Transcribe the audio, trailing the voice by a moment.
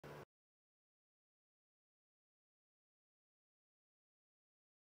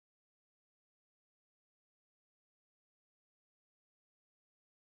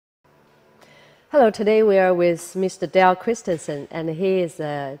Hello, today we are with Mr. Dale Christensen, and he is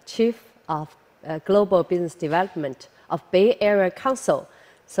Chief of Global Business Development of Bay Area Council.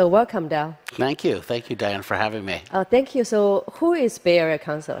 So welcome, Dale. Thank you, Diane, for having me. Thank you. So who is Bay Area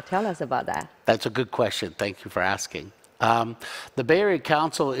Council? Tell us about that. That's a good question. Thank you for asking. The Bay Area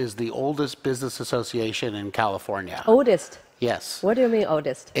Council is the oldest business association in California. Oldest? Yes. What do you mean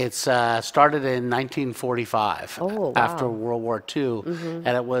oldest? It's started in 1945 after World War II, and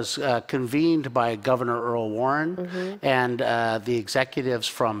it was convened by Governor Earl Warren and the executives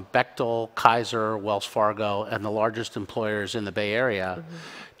from Bechtel, Kaiser, Wells Fargo, and the largest employers in the Bay Area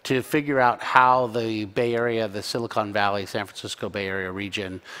to figure out how the Bay Area, the Silicon Valley, San Francisco Bay Area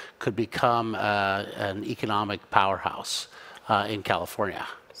region could become an economic powerhouse in California.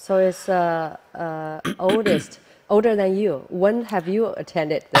 So it's oldest. Older than you. When have you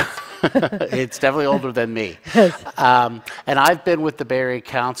attended this? It's definitely older than me. And I've been with the Bay Area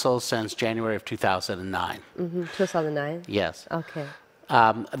Council since January of 2009. 2009? Yes. Okay.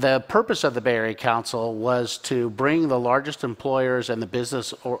 The purpose of the Bay Area Council was to bring the largest employers and the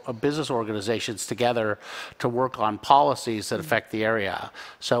business organizations together to work on policies that affect the area.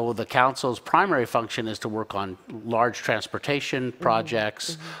 So the council's primary function is to work on large transportation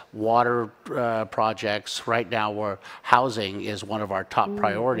projects, water projects. Right now, housing is one of our top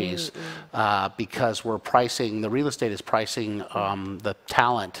priorities because we're pricing, the real estate is pricing the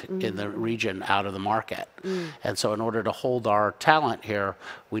talent in the region out of the market. And so in order to hold our talent here,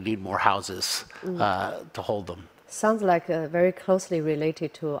 we need more houses to hold them. Sounds like very closely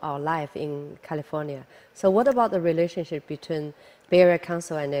related to our life in California. So what about the relationship between Bay Area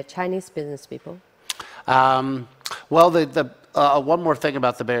Council and the Chinese business people? Well, one more thing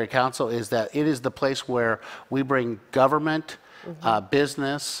about the Bay Area Council is that it is the place where we bring government,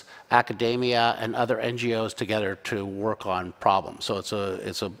 business, academia, and other NGOs together to work on problems. So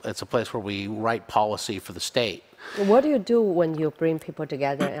it's a place where we write policy for the state. What do you do when you bring people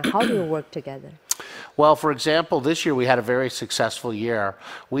together, and how do you work together? Well, for example, this year we had a very successful year.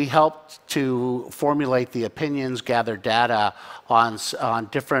 We helped to formulate the opinions, gather data on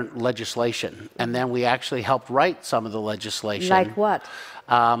different legislation, and then we actually helped write some of the legislation. Like what?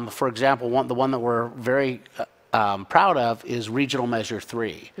 For example, the one that we're very proud of is Regional Measure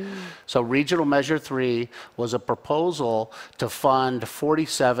 3. So Regional Measure 3 was a proposal to fund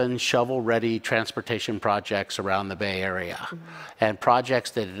 47 shovel-ready transportation projects around the Bay Area, and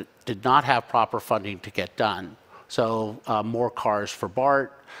projects that did not have proper funding to get done. So more cars for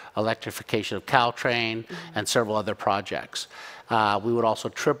BART, electrification of Caltrain, and several other projects. We would also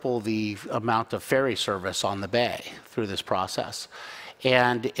triple the amount of ferry service on the bay through this process.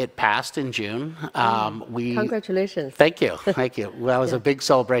 And it passed in June. Congratulations. Thank you. That was a big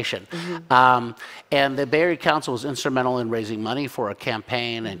celebration. And the Bay Area Council was instrumental in raising money for a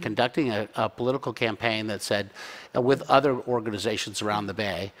campaign and conducting a political campaign that said, with other organizations around the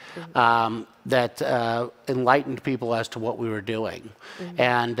Bay, that enlightened people as to what we were doing.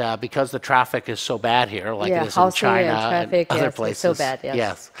 And because the traffic is so bad here, like it is in China and other places. So bad,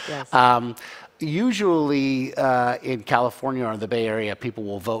 yes. Usually in California or the Bay Area, people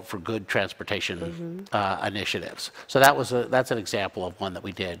will vote for good transportation initiatives. So that's an example of one that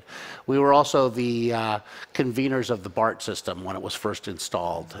we did. We were also the conveners of the BART system when it was first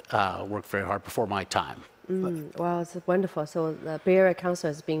installed. Worked very hard before my time. Wow, it's wonderful. So the Bay Area Council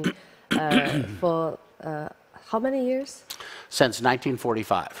has been for how many years? Since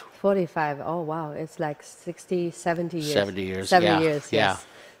 1945. 45. Oh, wow. It's like 60, 70 years. 70 years. 70 years, yes.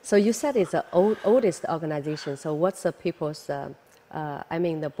 So you said it's the oldest organization. So what's the people's, the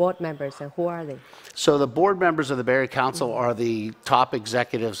board members, and who are they? So the board members of the Bay Area Council are the top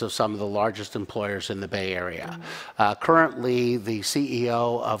executives of some of the largest employers in the Bay Area. Currently, the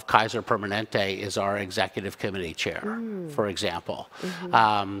CEO of Kaiser Permanente is our executive committee chair, for example.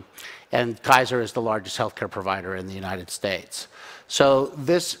 And Kaiser is the largest healthcare provider in the United States. So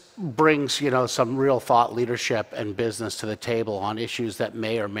this brings, some real thought leadership and business to the table on issues that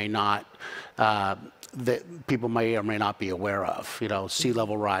may or may not, that people may or may not be aware of. Sea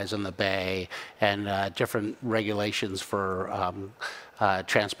level rise in the Bay and different regulations for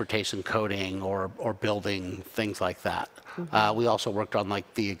transportation coding or building, things like that. We also worked on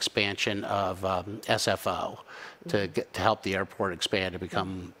the expansion of SFO to help the airport expand to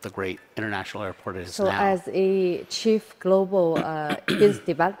become the great international airport it is now. So as a chief global business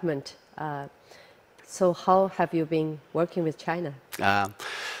development, so how have you been working with China?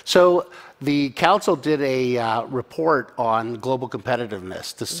 So the council did a report on global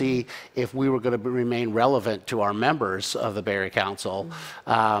competitiveness to see if we were going to remain relevant to our members of the Bay Area Council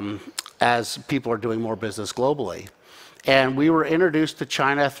as people are doing more business globally. And we were introduced to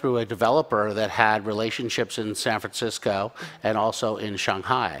China through a developer that had relationships in San Francisco and also in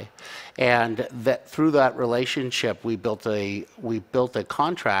Shanghai. And through that relationship, we built a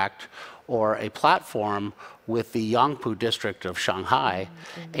contract or a platform with the Yangpu district of Shanghai.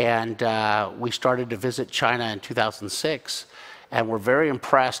 And we started to visit China in 2006. And we're very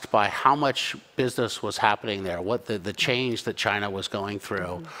impressed by how much business was happening there, what the change that China was going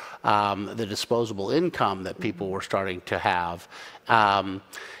through, the disposable income that people were starting to have,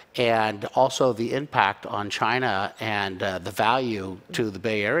 and also the impact on China and the value to the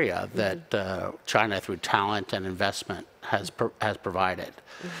Bay Area that China, through talent and investment, has provided.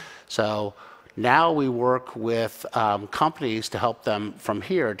 So now we work with companies to help them from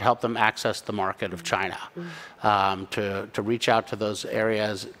here, to help them access the market of China, to reach out to those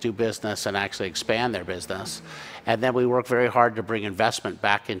areas, do business, and actually expand their business. And then we work very hard to bring investment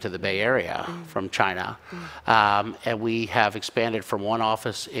back into the Bay Area from China. And we have expanded from one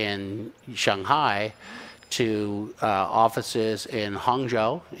office in Shanghai to offices in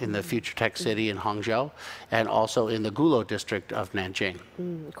Hangzhou, in the future tech city in Hangzhou, and also in the Gulo district of Nanjing.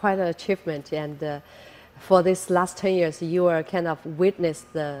 Quite an achievement. And for these last 10 years, you are kind of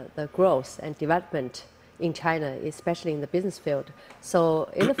witnessed the growth and development in China, especially in the business field. So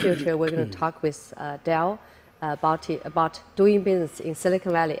in the future, we're going to talk with Dell about doing business in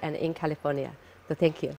Silicon Valley and in California. So thank you.